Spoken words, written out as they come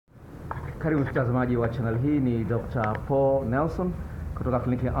Karibu mtazamaji wa channel hii, ni Dr. Paul Nelson kutoka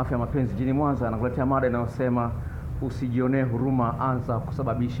kliniki ya afya mapenzi jijini Mwanza, anakuletea mada inayosema usijionee huruma, anza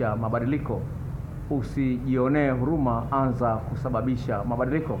kusababisha mabadiliko. Usijionee huruma, anza kusababisha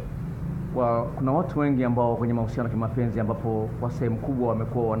mabadiliko. Kuna watu wengi ambao kwenye mahusiano ya kimapenzi ambapo kwa sehemu kubwa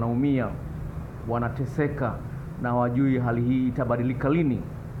wamekuwa wanaumia, wanateseka na hawajui hali hii itabadilika lini,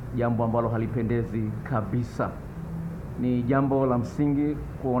 jambo ambalo halipendezi kabisa. Ni jambo la msingi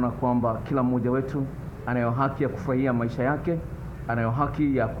kuona kwamba kila mmoja wetu anayo haki ya kufurahia maisha yake, anayo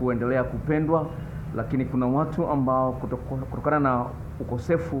haki ya kuendelea kupendwa, lakini kuna watu ambao kutokana na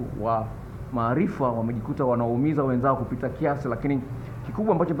ukosefu wa maarifa wamejikuta wanaumiza wenzao kupita kiasi. Lakini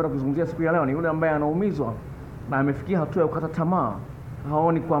kikubwa ambacho nataka kuzungumzia siku ya leo ni yule ambaye anaumizwa na amefikia hatua ya kukata tamaa,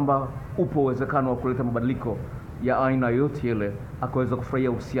 haoni kwamba upo uwezekano wa kuleta mabadiliko ya aina yote ile akaweza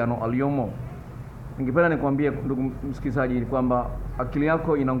kufurahia uhusiano aliomo. Ningependa nikwambie ndugu msikilizaji ni kwamba akili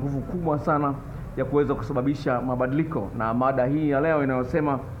yako ina nguvu kubwa sana ya kuweza kusababisha mabadiliko, na mada hii ya leo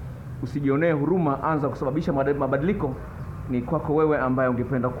inayosema usijionee huruma, anza kusababisha mabadiliko ni kwako wewe ambaye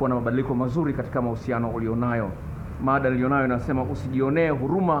ungependa kuona mabadiliko mazuri katika mahusiano ulionayo. Mada nilionayo inasema usijionee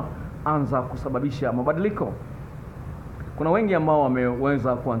huruma, anza kusababisha mabadiliko. Kuna wengi ambao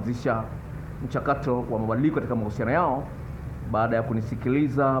wameweza kuanzisha mchakato wa mabadiliko katika mahusiano yao baada ya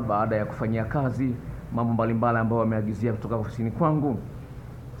kunisikiliza, baada ya kufanyia kazi mambo mbalimbali ambayo wameagizia kutoka ofisini kwangu.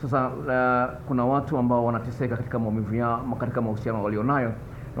 Sasa kuna watu ambao wanateseka katika maumivu yao katika mahusiano walionayo,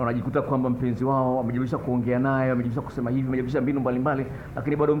 na wanajikuta kwamba mpenzi wao amejibisha kuongea naye, amejibisha kusema hivi, amejibisha mbinu mbalimbali,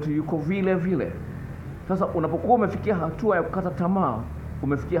 lakini bado mtu yuko vile vile. Sasa unapokuwa umefikia hatua ya kukata tamaa,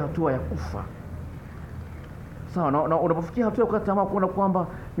 umefikia hatua ya kufa. Sawa, na unapofikia hatua ya kukata tamaa kuona kwamba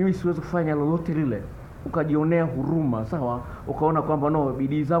mimi siwezi kufanya lolote lile, ukajionea huruma, sawa, ukaona kwamba no,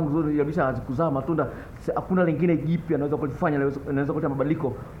 bidii zangu zote kabisa hazikuzaa matunda, hakuna lingine jipya naweza kulifanya, naweza kuleta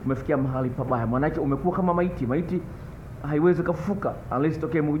mabadiliko, umefikia mahali pabaya. Maana yake umekuwa kama maiti haiwezi kufufuka unless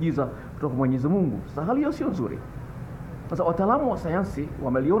tokee muujiza kutoka kwa Mwenyezi Mungu. Sasa hali hiyo sio nzuri. Sasa wataalamu wa sayansi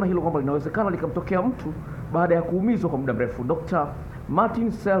wameliona hilo kwamba linawezekana likamtokea mtu baada ya kuumizwa kwa muda mrefu. Dr.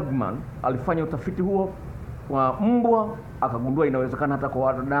 Martin Seligman alifanya utafiti huo kwa mbwa, akagundua inawezekana hata kwa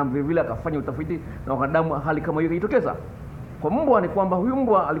wanadamu vile vile. Akafanya utafiti na wanadamu hali kama hiyo ikitokeza. Kwa mbwa ni kwamba huyu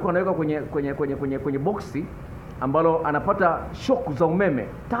mbwa alikuwa anaweka kwenye boksi ambalo anapata shock za umeme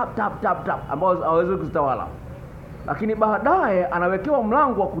tap tap tap tap ambazo hawezi kuzitawala. Lakini baadaye anawekewa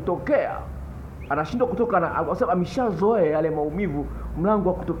mlango wa kutokea, anashindwa kutoka, kwa sababu ameshazoea yale maumivu. Mlango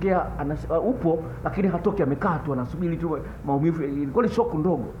wa kutokea upo, lakini hatoki, amekaa tu anasubiri tu maumivu. Ilikuwa ni shock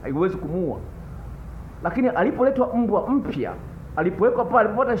ndogo, haiwezi kumuua. Lakini alipoletwa mbwa mpya, alipowekwa pale,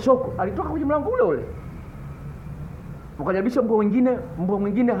 alipopata shock, alitoka kwenye mlango ule ule. Ukajaribisha mbwa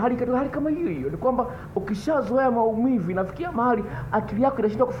mwingine hali kama hiyo. Ni kwamba ukishazoea maumivu inafikia mahali akili yako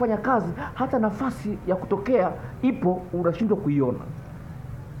inashindwa kufanya kazi, hata nafasi ya kutokea ipo unashindwa kuiona.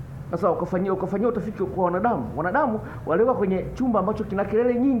 Sasa ukafanyia utafiti kwa wanadamu waliwekwa kwenye chumba ambacho kina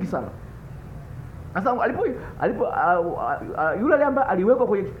kelele nyingi sana. Sasa yule ambaye aliwekwa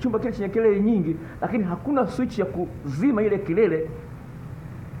kwenye chumba kile chenye kelele nyingi, lakini hakuna switch ya kuzima ile kelele.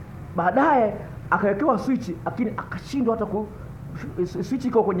 Baadaye akawekewa switch, lakini akashindwa hata switch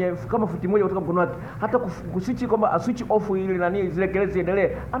iko kwenye kama futi moja kutoka mkono wake, hata kuswitch kwamba switch off ile zile kelele ziendelee,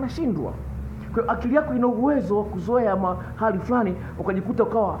 anashindwa. Kwa hiyo akili yako ina uwezo wa kuzoea mahali fulani, ukajikuta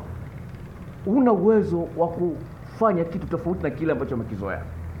ukawa una uwezo wa kufanya kitu tofauti na kile ambacho umekizoea.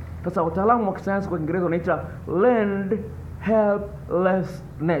 Sasa wataalamu wa kisayansi kwa Kiingereza wanaita learned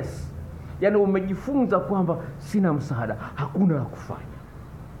helplessness. Yaani umejifunza kwamba sina msaada, hakuna la kufanya,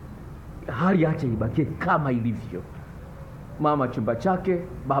 hali acha ibakie kama ilivyo. Mama chumba chake,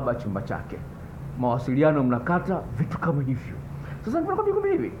 baba chumba chake, mawasiliano mnakata, vitu kama hivyo. Sasa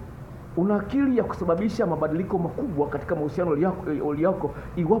tunakwambia hivi, una akili ya kusababisha mabadiliko makubwa katika mahusiano yako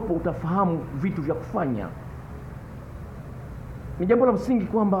iwapo utafahamu vitu vya kufanya. Ni jambo la msingi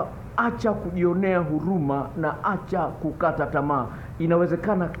kwamba acha kujionea huruma na acha kukata tamaa.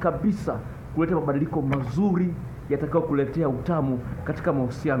 Inawezekana kabisa kuleta mabadiliko mazuri yatakao kuletea utamu katika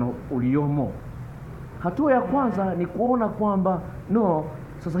mahusiano uliomo. Hatua ya kwanza ni kuona kwamba no,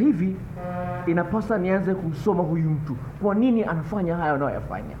 sasa hivi inapasa nianze kumsoma huyu mtu, kwa nini anafanya haya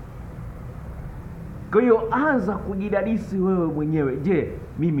anayoyafanya. Kwa hiyo anza kujidadisi wewe mwenyewe, je,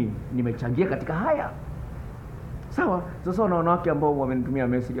 mimi nimechangia katika haya? Sawa. Sasa na wanawake ambao wamenitumia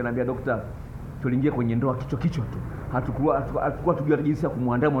message wananiambia, daktari, tuliingia kwenye ndoa kichwa tu, hatukuwa tujua jinsi ya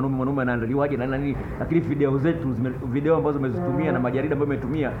kumwandaa mwanaume anaandaliwaje na nini, lakini video ambazo tumezitumia na majarida ambayo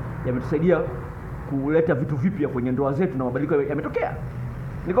umetumia yametusaidia kuleta vitu vipya kwenye ndoa zetu na mabadiliko yametokea.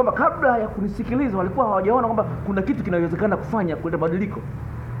 Ni kwamba kabla ya kunisikiliza walikuwa hawajaona kwamba kuna kitu kinawezekana kufanya kuleta mabadiliko.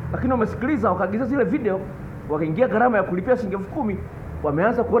 lakini wamesikiliza wakaagiza zile video, wakaingia gharama ya kulipia shilingi 10,000,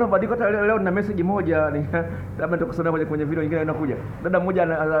 wameanza kuona mabadiliko. Hata leo na message moja ni labda nitakusomea moja kwenye video nyingine inakuja. Dada mmoja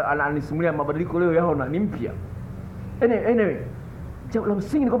ananisimulia mabadiliko leo yao na ni mpya. Anyway, jambo la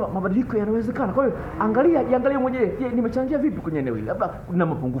msingi ni kwamba mabadiliko yanawezekana. Kwa hiyo jiangalie mwenyewe, je, nimechangia vipi kwenye eneo hili? Labda kuna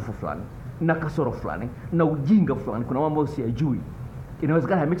mapungufu fulani, na kasoro fulani, na ujinga fulani, kuna mambo siyajui.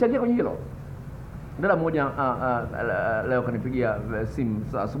 Inawezekana nimechangia kwenye hilo. Dada mmoja leo kanipigia simu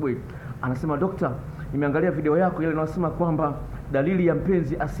saa asubuhi, anasema, "Dokta, nimeangalia video yako ile inasema kwamba dalili ya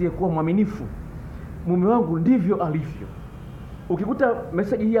mpenzi asiyekuwa mwaminifu. Mume wangu ndivyo alivyo. Ukikuta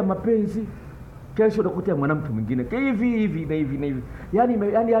message hii ya mapenzi, kesho utakuta mwanamke mwingine hivi na hivi.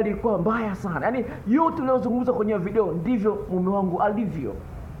 Yaani alikuwa mbaya sana. Yaani yote unayozungumza kwenye video ndivyo mume wangu alivyo."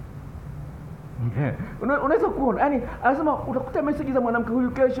 Unaweza kuona, yaani anasema utakuta message za mwanamke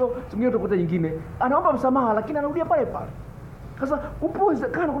huyu, kesho mwingine utakuta nyingine. Anaomba msamaha lakini anarudia pale pale. Sasa upo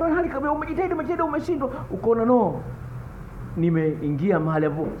uwezekano kuna hali kama umejitahidi umeshindwa, ukaona no, nimeingia mahali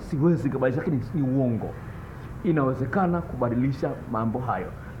hapo siwezi kubadilisha, lakini ni uongo. Inawezekana kubadilisha mambo hayo.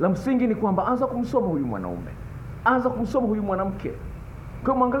 La msingi ni kwamba anza kumsoma huyu mwanaume, anza kumsoma huyu mwanamke.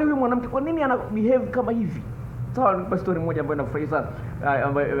 Kwa mwangalie huyu mwanamke, kwa nini ana behave kama hivi? Sawa, ni story moja ambayo nafurahi sana,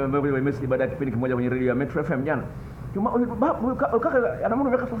 ambayo imesema baada ya kipindi kimoja kwenye radio ya Metro FM jana. Kaka ana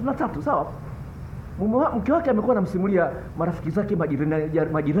miaka 33, sawa? Mke wake amekuwa anamsimulia marafiki zake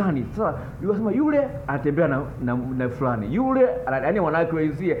majirani. Sasa yule yule anatembea na fulani, yule yaani wanawake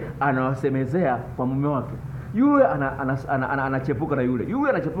wenzie anawasemezea kwa mume wake, yule anachepuka na yule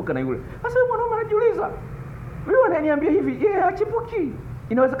anachepuka na yule. Sasa yule mwanaume anajiuliza, wewe unaniambia hivi, yeye hachepuki,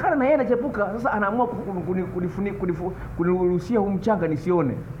 inawezekana na yeye anachepuka. Sasa anaamua kuniruhusia huu mchanga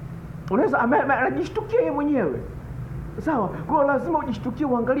nisione. Unaweza anajishtukia yeye mwenyewe. Sawa, kwa hiyo lazima ujishtukie,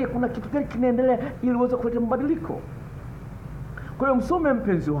 uangalie kuna kitu gani kinaendelea ili uweze kuleta mabadiliko. Kwa hiyo msome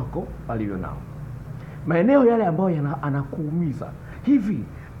mpenzi wako alivyo nao, maeneo yale ambayo anakuumiza. Hivi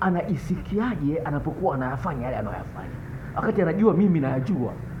anaisikiaje anapokuwa anayafanya yale anayofanya, wakati anajua mimi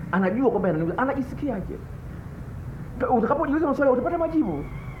nayajua, anajua kwamba anaisikiaje? Utakapojiuliza maswali utapata majibu.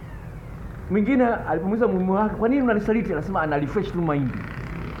 Mwingine alipomuuliza mume wake, "Kwa nini unanisaliti?" Anasema ana refresh tu mind.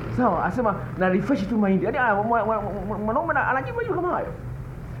 Sawa, anasema na refresh tu mind. Yaani mwanaume anajibu hiyo kama hayo.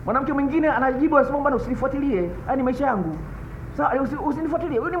 Mwanamke mwingine anajibu anasema, "Bwana usinifuatilie, haya ni maisha yangu." Sawa,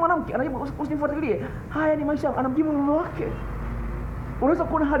 usinifuatilie. Huyu ni mwanamke anajibu usinifuatilie, haya ni maisha yangu, anamjibu mume wake. Unaweza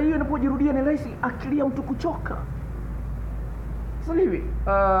kuona hali hiyo inapojirudia, ni rahisi akili ya mtu kuchoka. Sasa hivi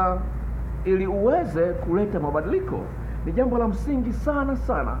ili uweze kuleta mabadiliko, ni jambo la msingi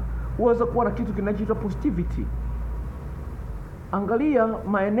sana uweze kuwa na kitu kinachoitwa positivity. Angalia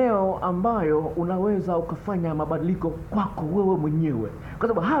maeneo ambayo unaweza ukafanya mabadiliko kwako wewe mwenyewe, kwa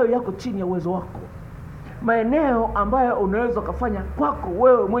sababu hayo yako chini ya uwezo wako. Maeneo ambayo unaweza ukafanya kwako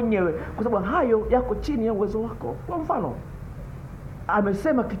wewe mwenyewe, kwa sababu hayo yako chini ya uwezo wako. Kwa mfano,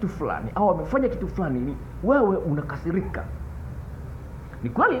 amesema kitu fulani au amefanya kitu fulani, ni wewe unakasirika. Ni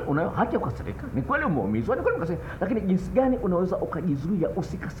kweli una haki ya kukasirika, ni kweli umeumizwa, ni kweli ukasirika, lakini jinsi gani unaweza ukajizuia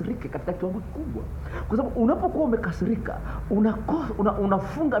usikasirike katika kiwango kikubwa? Kwa sababu unapokuwa umekasirika,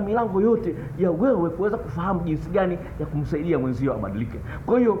 unafunga milango yote ya wewe kuweza kufahamu jinsi gani ya kumsaidia mwenzio abadilike.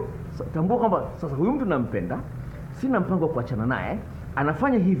 Kwa hiyo tambua kwamba sasa huyu mtu nampenda, sina mpango wa kuachana naye,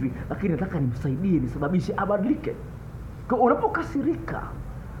 anafanya hivi, lakini nataka nimsaidie, nisababishe abadilike. Kwa unapokasirika,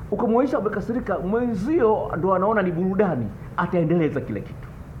 ukamwonyesha umekasirika, mwenzio ndo anaona ni burudani, ataendeleza kile kitu.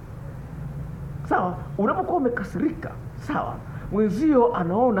 Sawa, unapokuwa umekasirika, sawa, mwenzio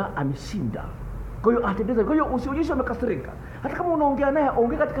anaona ameshinda, kwa hiyo ataendeleza. Kwa hiyo usionyeshe umekasirika. Hata kama unaongea naye,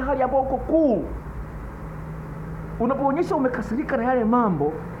 ongea katika hali ambayo uko cool. Unapoonyesha umekasirika na yale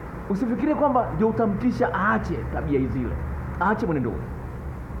mambo, usifikirie kwamba ndio utamtisha aache tabia zile, aache mwenendo ule.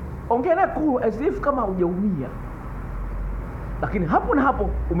 Ongea naye cool, as if kama hujaumia. Lakini hapo na hapo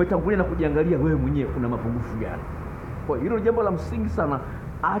umetangulia na kujiangalia wewe mwenyewe una mapungufu gani. Kwa hiyo hilo ni jambo la msingi sana.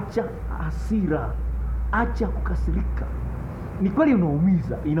 Acha hasira, acha kukasirika. Ni kweli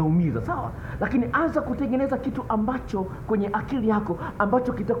inaumiza, sawa, lakini anza kutengeneza kitu ambacho kwenye akili yako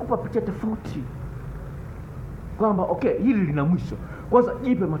ambacho kitakupa picha tofauti, kwamba okay, hili lina mwisho. Kwanza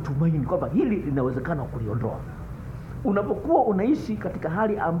jipe matumaini kwamba hili linawezekana kuliondoa. Unapokuwa unaishi katika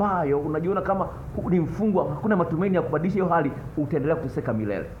hali ambayo unajiona kama ni mfungwa, hakuna matumaini ya kubadilisha hiyo hali, utaendelea kuteseka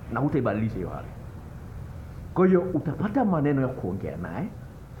milele na hutaibadilisha hiyo hali. Kwa hiyo utapata maneno ya kuongea naye,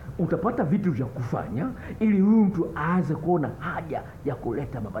 utapata vitu vya kufanya ili huyu mtu aanze kuona haja ya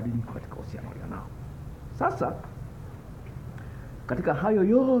kuleta mabadiliko katika uhusiano nao. Sasa katika hayo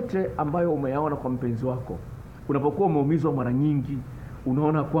yote ambayo umeyaona kwa mpenzi wako, unapokuwa umeumizwa mara nyingi,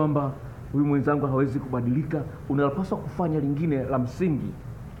 unaona kwamba huyu mwenzangu hawezi kubadilika, unalopaswa kufanya lingine la msingi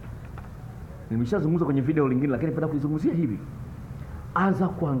Nimeshazungumza kwenye video lingine, lakini napenda kuizungumzia hivi. Anza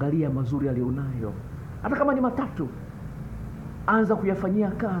kuangalia mazuri alionayo, hata kama ni matatu. Anza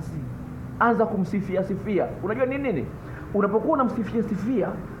kuyafanyia kazi, anza kumsifia sifia. Unajua nini? Unapokuwa unamsifia sifia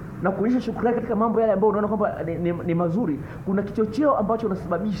na kuonyesha shukrani katika mambo yale ambayo unaona kwamba ni mazuri, kuna kichocheo ambacho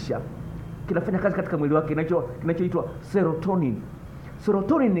unasababisha kinafanya kazi katika mwili wake kinachoitwa serotonin.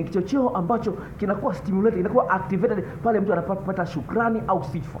 Serotonin ni kichocheo ambacho kinakuwa stimulated, kinakuwa activated pale mtu anapopata shukrani au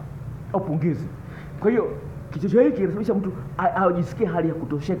sifa au pongezi. Kwa hiyo kichocheo hiki kinasababisha mtu ajisikie hali ya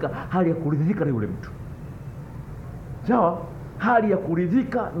kutosheka, hali ya kuridhika na yule mtu. Sawa? Hali ya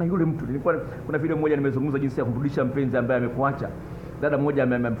kuridhika na yule mtu. Kuna video moja nimezungumza jinsi ya kumrudisha mpenzi ambaye amekuacha. Dada mmoja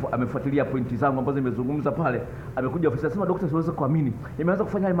amefuatilia pointi zangu ambazo nimezungumza pale. Amekuja ofisi anasema, daktari, siwezi kuamini. Nimeanza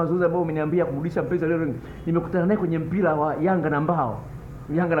kufanya haya mazoezi ambayo umeniambia kumrudisha mpenzi leo. Nimekutana naye kwenye mpira wa Yanga na Mbao.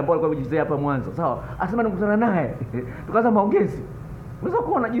 Yanga na Mbao alikuwa amejizea hapa Mwanza. Sawa? Anasema nimekutana naye. Tukaanza maongezi. Unaweza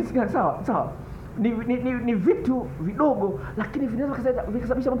kuona jinsi gani? Sawa. Ni vitu vidogo lakini vinaweza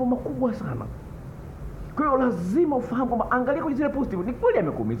vikasababisha mambo makubwa sana. Kwa hiyo lazima ufahamu kwamba angalia kwenye zile positive. Ni kweli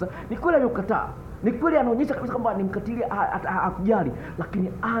amekuumiza, ni kweli amekukataa, ni kweli anaonyesha kabisa kwamba ni mkatili, hakujali,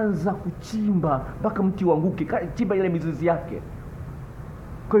 lakini anza kuchimba mpaka mti uanguke, chimba ile mizizi yake.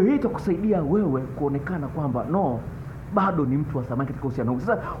 Kwa hiyo hii itakusaidia wewe kuonekana kwamba no, bado ni mtu wa thamani katika uhusiano.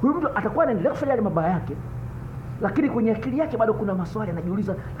 Sasa huyu mtu atakuwa anaendelea kufanya yale mabaya yake, lakini kwenye akili yake bado kuna maswali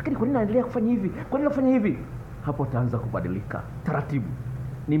anajiuliza, lakini kwa nini anaendelea kufanya hivi? Kwa nini anafanya hivi? Hapo ataanza kubadilika taratibu.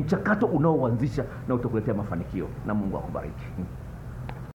 Ni mchakato unaoanzisha na utakuletea mafanikio, na Mungu akubariki.